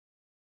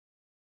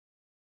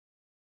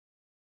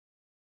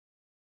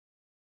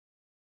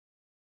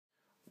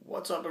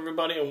What's up,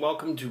 everybody, and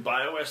welcome to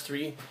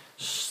Bios3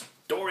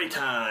 Story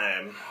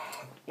Time.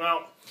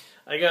 Well,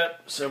 I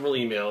got several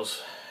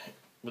emails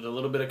with a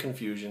little bit of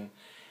confusion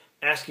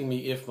asking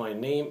me if my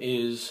name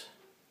is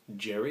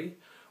Jerry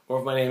or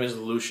if my name is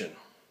Lucian.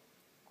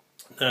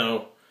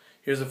 Now,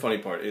 here's the funny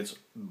part. It's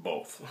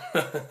both.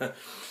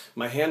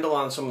 My handle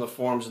on some of the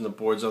forums and the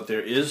boards out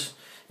there is,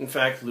 in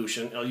fact,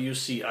 Lucian,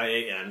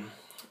 L-U-C-I-A-N.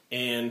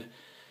 And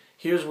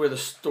here's where the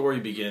story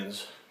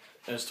begins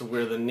as to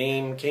where the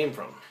name came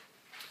from.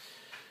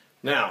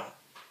 Now,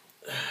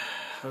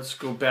 let's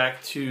go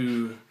back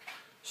to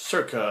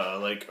circa,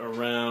 like,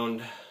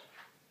 around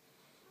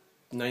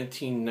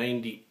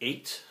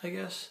 1998, I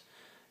guess.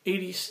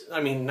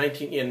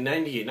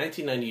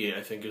 1998,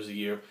 I think, was the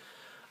year.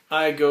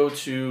 I go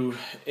to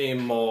a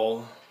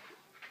mall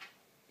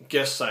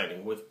guest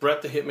signing with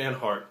Bret the Hitman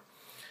Hart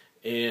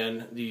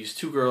and these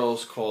two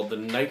girls called the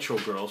Nitro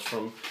Girls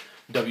from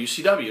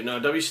WCW. Now,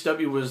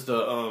 WCW was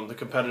the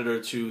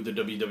competitor to the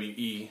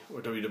WWE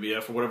or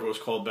WWF or whatever it was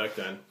called back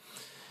then.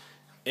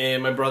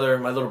 And my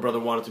little brother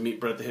wanted to meet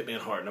Bret the Hitman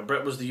Hart. Now,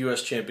 Bret was the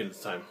U.S. champion at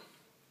the time.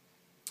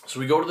 So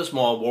we go to this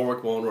mall,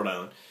 Warwick Mall in Rhode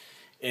Island,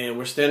 and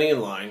we're standing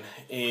in line,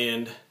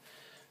 and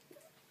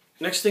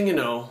next thing you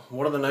know,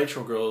 one of the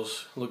Nitro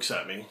Girls looks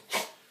at me.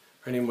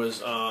 Her name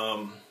was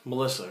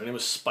Melissa. Her name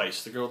was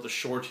Spice, the girl with the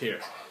short hair.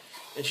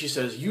 And she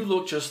says, "You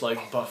look just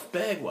like Buff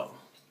Bagwell."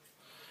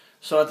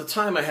 So at the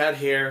time, I had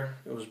hair.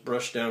 It was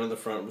brushed down in the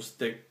front. It was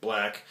thick,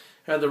 black.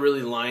 I had the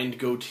really lined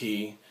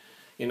goatee.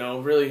 You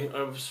know, really,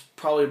 I was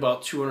probably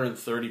about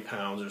 230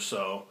 pounds or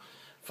so,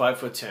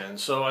 5'10".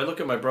 So I look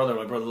at my brother.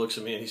 My brother looks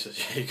at me and he says,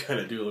 "Yeah, you kind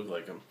of do look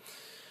like him."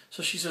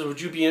 So she says, "Would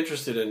you be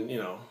interested in,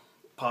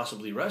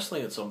 possibly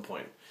wrestling at some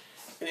point?"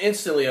 And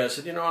instantly I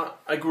said,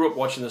 I grew up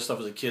watching this stuff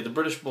as a kid. The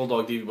British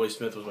Bulldog, Davey Boy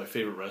Smith, was my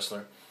favorite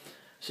wrestler. I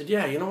said,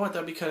 "Yeah, you know what?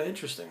 That'd be kind of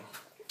interesting."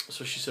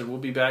 So she said, "We'll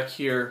be back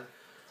here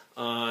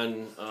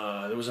on,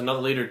 there was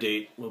another later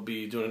date. We'll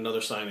be doing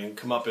another signing.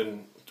 Come up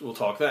and we'll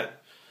talk then."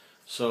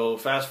 So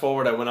fast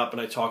forward, I went up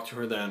and I talked to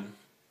her then.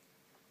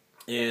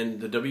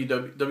 And the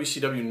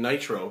WCW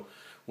Nitro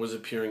was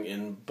appearing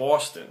in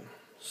Boston.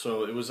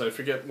 So it was, I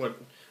forget what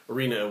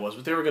arena it was,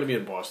 but they were going to be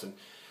in Boston.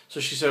 So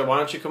she said, "Why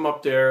don't you come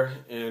up there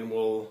and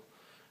we'll,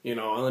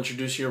 I'll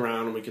introduce you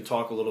around and we can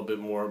talk a little bit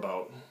more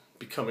about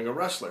becoming a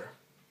wrestler."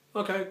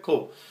 Okay,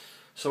 cool.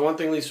 So one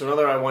thing leads to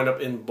another. I wind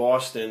up in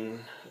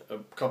Boston a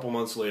couple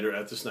months later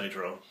at this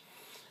Nitro.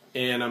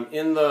 And I'm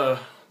in the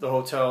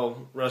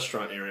hotel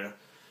restaurant area.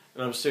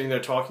 And I'm sitting there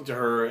talking to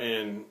her,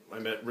 and I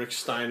met Rick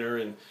Steiner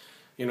and,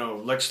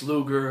 Lex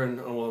Luger,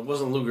 and, well, it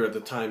wasn't Luger at the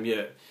time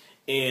yet.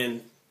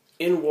 And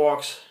in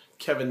walks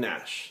Kevin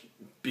Nash,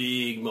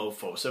 big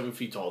mofo, 7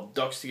 feet tall,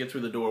 ducks to get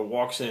through the door,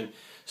 walks in,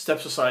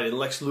 steps aside, and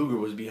Lex Luger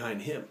was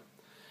behind him.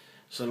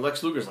 So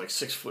Lex Luger's like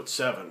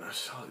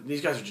 6'7".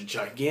 These guys are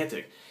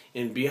gigantic.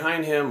 And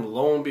behind him,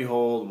 lo and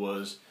behold,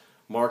 was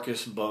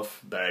Marcus Buff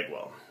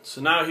Bagwell.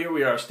 So now here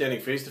we are standing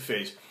face to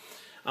face.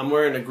 I'm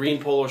wearing a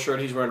green polo shirt.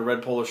 He's wearing a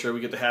red polo shirt.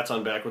 We get the hats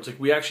on backwards. Like,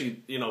 we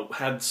actually,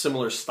 had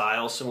similar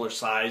style, similar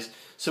size,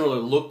 similar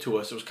look to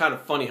us. It was kind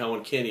of funny how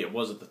uncanny it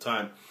was at the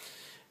time.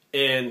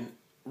 And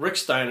Rick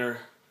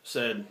Steiner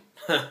said,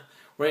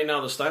 "Right now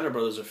the Steiner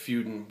brothers are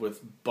feuding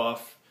with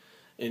Buff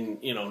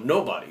and,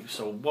 nobody.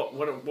 So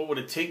what would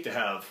it take to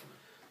have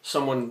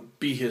someone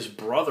be his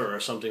brother or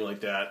something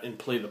like that and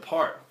play the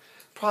part?"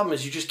 Problem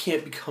is, you just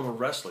can't become a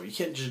wrestler. You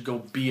can't just go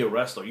be a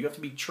wrestler. You have to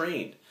be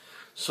trained.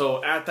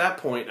 So at that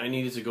point, I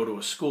needed to go to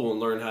a school and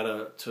learn how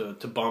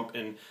to bump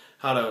and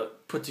how to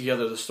put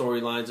together the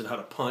storylines and how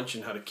to punch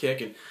and how to kick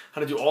and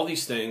how to do all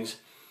these things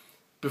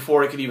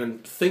before I could even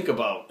think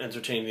about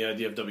entertaining the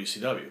idea of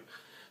WCW.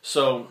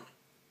 So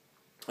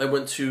I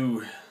went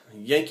to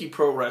Yankee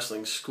Pro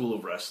Wrestling School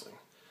of Wrestling.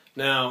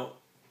 Now,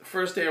 the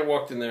first day I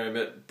walked in there, I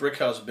met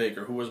Brickhouse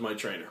Baker, who was my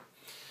trainer.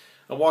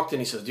 I walked in,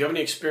 he says, "Do you have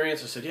any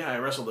experience?" I said, "Yeah, I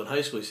wrestled in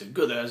high school." He said,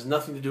 "Good, that has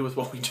nothing to do with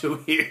what we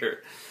do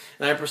here."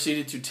 And I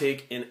proceeded to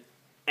take an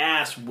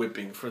ass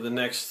whipping for the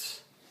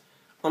next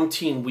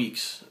umpteen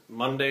weeks,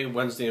 Monday,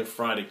 Wednesday, and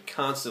Friday,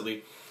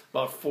 constantly,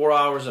 about 4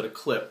 hours at a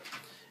clip.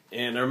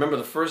 And I remember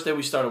the first day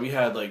we started, we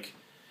had like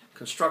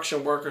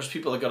construction workers,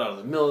 people that got out of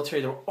the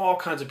military. There were all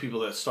kinds of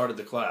people that started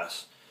the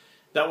class.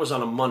 That was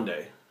on a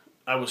Monday.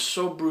 I was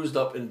so bruised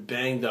up and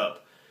banged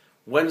up.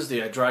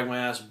 Wednesday, I dragged my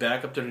ass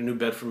back up to New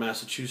Bedford,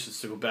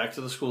 Massachusetts to go back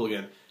to the school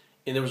again.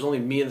 And there was only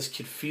me and this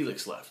kid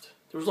Felix left.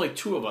 There was like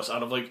 2 of us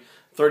out of like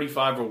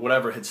 35 or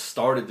whatever had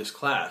started this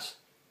class.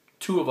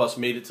 2 of us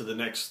made it to the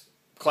next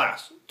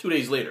class 2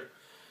 days later.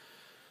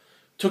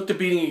 Took the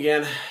beating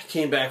again,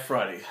 came back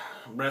Friday,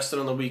 rested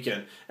on the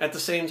weekend. At the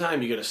same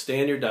time, you got to stay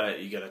on your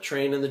diet, you got to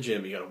train in the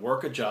gym, you got to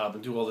work a job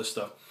and do all this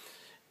stuff.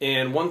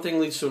 And one thing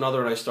leads to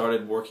another, and I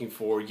started working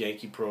for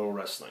Yankee Pro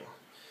Wrestling,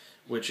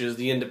 which is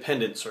the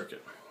independent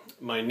circuit.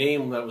 My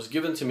name that was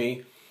given to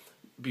me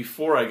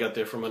before I got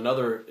there from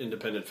another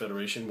independent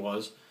federation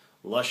was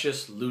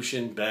Is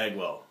Lucian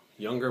Bagewell,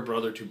 younger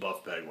brother to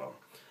Buff Bagwell.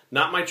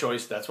 Not my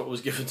choice, that's what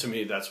was given to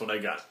me, that's what I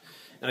got.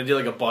 And I did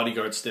like a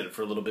bodyguard stint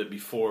for a little bit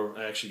before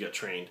I actually got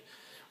trained.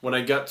 When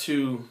I got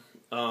to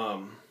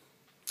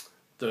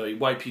the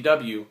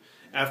YPW,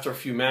 after a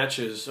few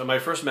matches, my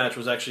first match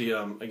was actually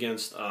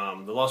against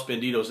the Los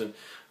Banditos, and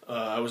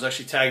I was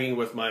actually tagging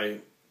with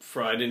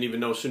I didn't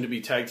even know,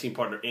 soon-to-be tag team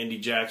partner Andy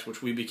Jax,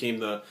 which we became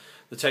the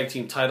tag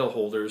team title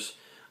holders.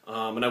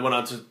 And I went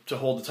on to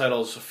hold the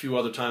titles a few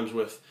other times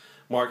with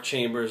Mark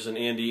Chambers and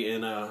Andy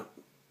and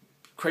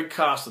Craig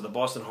Costa, the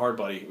Boston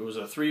Hardbody. It was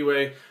a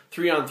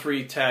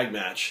 3-on-3 tag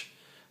match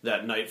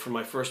that night for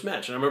my first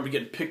match. And I remember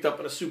getting picked up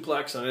in a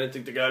suplex, and I didn't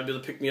think the guy would be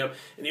able to pick me up.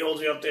 And he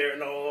holds me up there,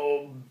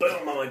 and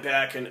boom, on my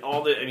back, and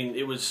all that. I mean,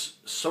 it was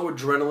so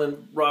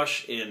adrenaline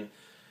rush and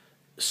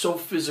so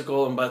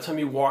physical. And by the time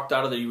you walked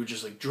out of there, you were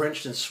just like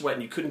drenched in sweat,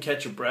 and you couldn't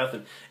catch your breath.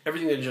 And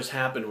everything that just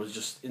happened was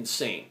just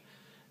insane.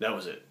 That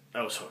was it.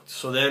 I was hooked.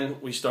 So then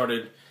we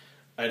started.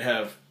 I'd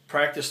have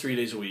practice 3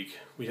 days a week.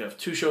 We'd have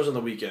 2 shows on the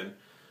weekend.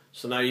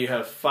 So now you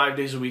have 5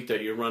 days a week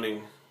that you're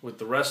running with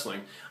the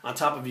wrestling. On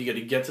top of it, you got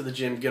to get to the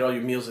gym, get all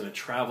your meals in, and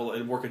travel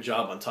and work a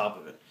job on top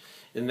of it.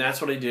 And that's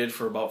what I did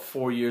for about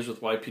 4 years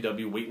with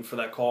YPW, waiting for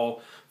that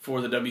call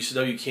for the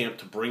WCW camp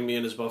to bring me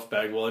in as Buff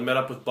Bagwell. I met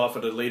up with Buff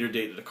at a later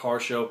date at a car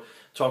show,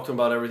 talked to him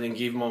about everything,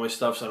 gave him all my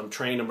stuff, said I'm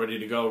trained, I'm ready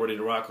to go, ready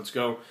to rock, let's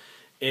go.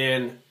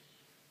 And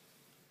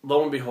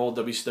lo and behold,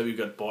 WCW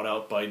got bought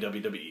out by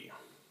WWE.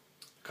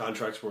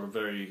 Contracts were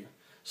very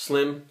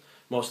slim.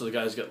 Most of the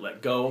guys got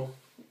let go.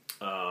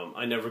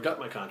 I never got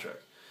my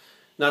contract.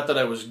 Not that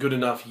I was good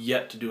enough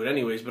yet to do it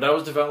anyways, but I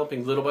was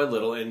developing little by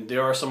little, and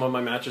there are some of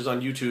my matches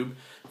on YouTube.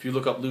 If you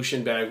look up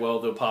Lucian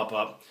Bagewell, they'll pop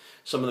up.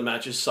 Some of the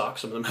matches suck,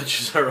 some of the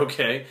matches are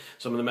okay,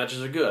 some of the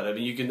matches are good. I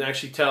mean, you can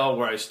actually tell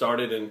where I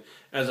started, and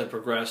as I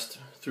progressed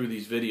through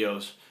these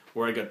videos,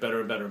 where I got better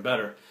and better and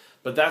better.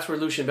 But that's where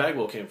Lucian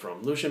Bagwell came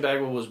from. Lucian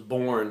Bagwell was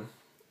born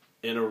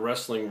in a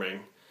wrestling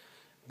ring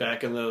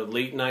back in the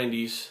late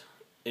 90s,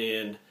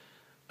 and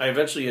I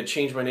eventually had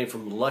changed my name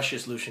from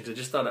Luscious Lucian because I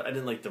just thought I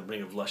didn't like the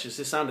ring of Luscious.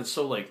 It sounded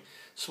so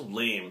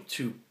lame,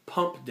 to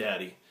Pump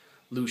Daddy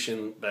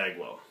Lucian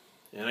Bagwell.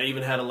 And I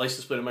even had a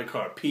license plate in my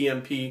car,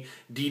 PMP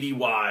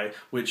DDY,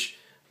 which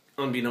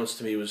unbeknownst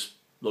to me was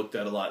looked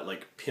at a lot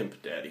like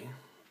Pimp Daddy.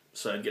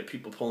 So I'd get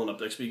people pulling up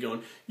next to me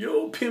going,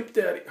 "Yo, Pimp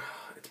Daddy."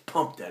 It's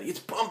Pump Daddy. It's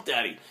Pump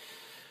Daddy.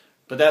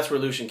 But that's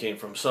where Lucian came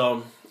from.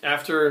 So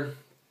after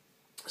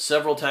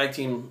several tag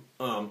team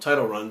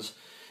title runs,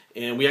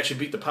 and we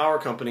actually beat the Power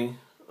Company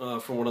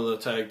for one of the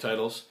tag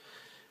titles,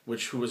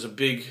 who was a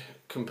big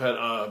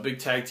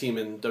tag team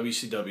in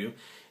WCW,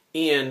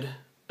 and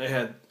I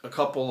had a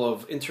couple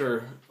of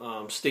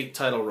state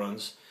title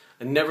runs.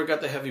 I never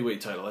got the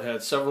heavyweight title. I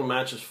had several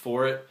matches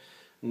for it,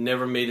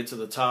 never made it to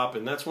the top,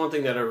 and that's one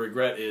thing that I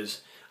regret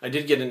is I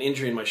did get an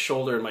injury in my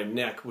shoulder and my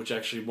neck, which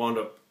actually wound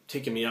up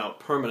taking me out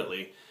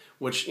permanently,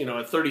 which, you know,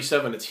 at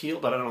 37 it's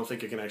healed, but I don't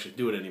think I can actually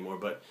do it anymore.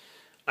 But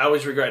I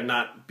always regret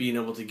not being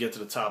able to get to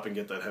the top and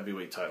get that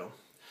heavyweight title.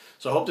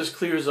 So I hope this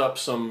clears up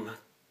some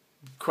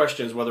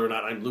questions whether or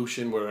not I'm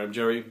Lucian, whether I'm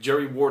Jerry.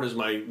 Jerry Ward is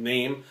my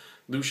name.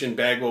 Lucian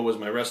Bagwell was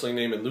my wrestling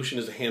name, and Lucian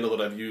is a handle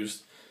that I've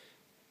used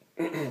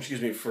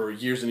excuse me, for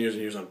years and years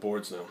and years on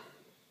boards now.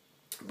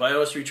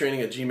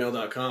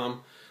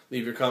 Bios3training@gmail.com.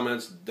 Leave your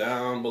comments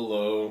down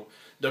below.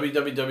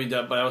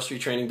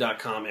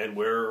 www.bios3training.com, and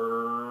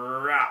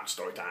we're out.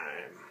 Story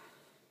time.